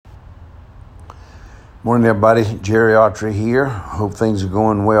Morning, everybody. Jerry Autry here. Hope things are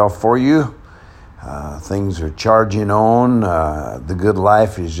going well for you. Things are charging on. The good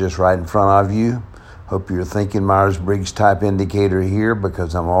life is just right in front of you. Hope you're thinking Myers-Briggs type indicator here,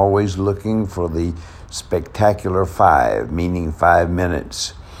 because I'm always looking for the spectacular 5, meaning 5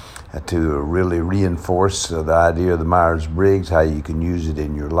 minutes, to really reinforce the idea of the Myers-Briggs, how you can use it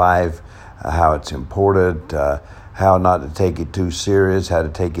in your life, how it's important, how not to take it too serious, how to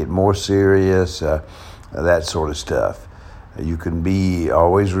take it more serious, that sort of stuff. You can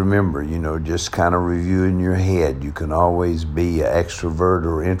always remember, just kind of review in your head. You can always be an extrovert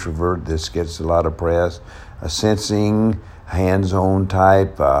or introvert. This gets a lot of press. A sensing, hands-on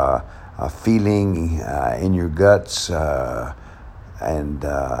type, a feeling in your guts, and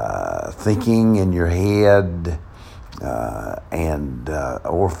thinking in your head,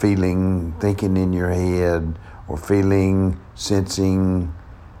 or thinking in your head, or feeling, sensing,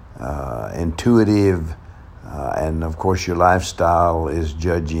 intuitive. And of course, your lifestyle is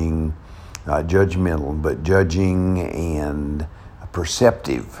judging, not judgmental, but judging and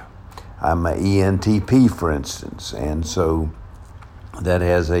perceptive. I'm an ENTP, for instance, and so that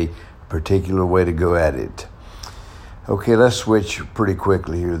has a particular way to go at it. Okay, let's switch pretty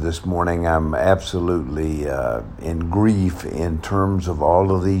quickly here this morning. I'm absolutely in grief in terms of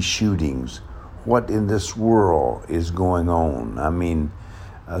all of these shootings. What in this world is going on? I mean,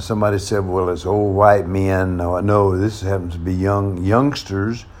 somebody said, well, it's old white men. No, this happens to be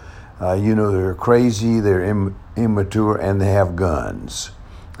youngsters. They're crazy, they're immature, and they have guns.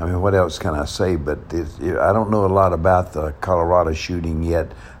 I mean, what else can I say? But I don't know a lot about the Colorado shooting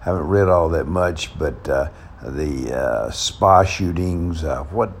yet. I haven't read all that much, but the spa shootings,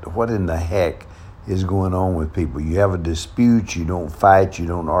 what in the heck is going on with people? You have a dispute, you don't fight, you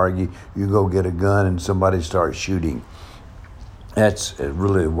don't argue, you go get a gun and somebody starts shooting. That's a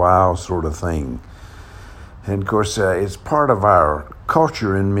really wild sort of thing. And of course, it's part of our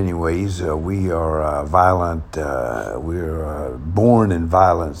culture in many ways. We are violent. We're born in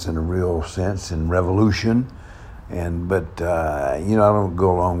violence in a real sense, in revolution. But I don't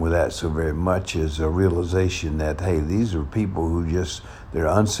go along with that so very much, as a realization that, hey, these are people who they're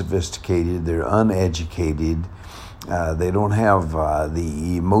unsophisticated, they're uneducated. They don't have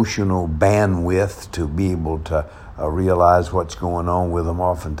the emotional bandwidth to be able to realize what's going on with them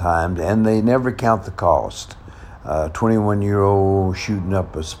oftentimes, and they never count the cost. 21-year-old shooting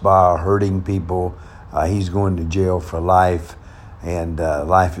up a spa, hurting people, he's going to jail for life, and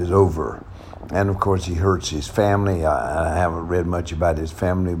life is over. And of course, he hurts his family. I haven't read much about his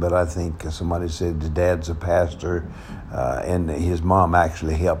family, but I think somebody said the dad's a pastor, and his mom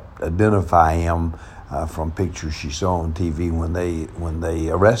actually helped identify him from pictures she saw on TV when they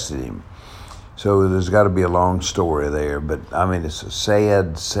arrested him. So there's got to be a long story there, but I mean, it's a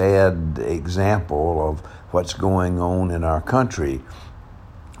sad example of what's going on in our country.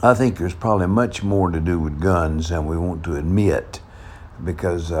 I think there's probably much more to do with guns than we want to admit,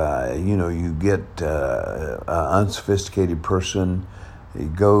 because you get an unsophisticated person. He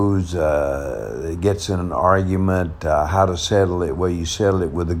gets in an argument. How to settle it? Well, you settle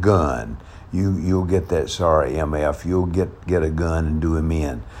it with a gun. You'll get that sorry MF. You'll get a gun and do him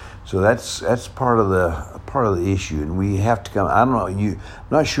in. So that's part of the issue, and we have to come. I don't know. I'm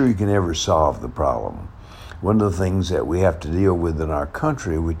not sure you can ever solve the problem. One of the things that we have to deal with in our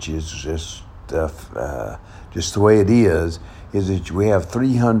country, which is just the way it is that we have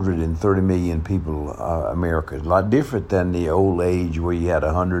 330 million people. America is a lot different than the old age where you had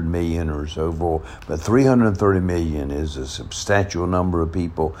 100 million or so forth. But 330 million is a substantial number of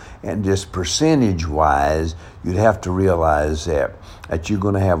people, and just percentage-wise, you'd have to realize that you're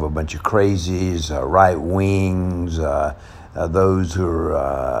going to have a bunch of crazies, right wings, those who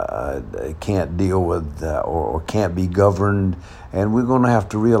can't deal with or can't be governed, and we're going to have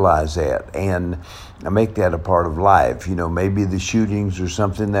to realize that and make that a part of life. Maybe the shootings are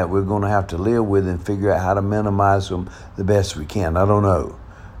something that we're going to have to live with and figure out how to minimize them the best we can. I don't know.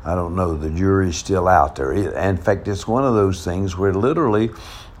 The jury's still out there. In fact, it's one of those things where literally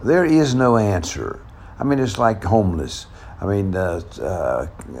there is no answer. I mean, it's like homeless. I mean,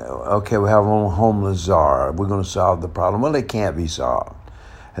 okay, we have a homeless czar. We're going to solve the problem. Well, it can't be solved.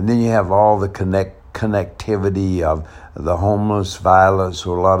 And then you have all the connectivity of the homeless, violence,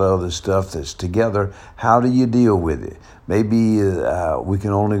 or a lot of other stuff that's together. How do you deal with it? Maybe we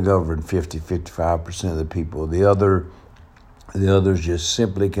can only govern 55% of the people. The others just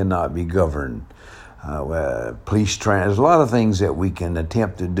simply cannot be governed. Police training. There's a lot of things that we can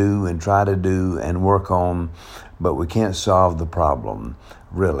attempt to do and try to do and work on, but we can't solve the problem,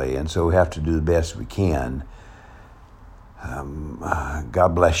 really. And so we have to do the best we can.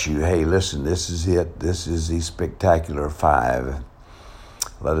 God bless you. Hey, listen, this is it. This is the Spectacular 5.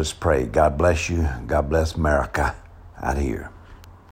 Let us pray. God bless you. God bless America out here.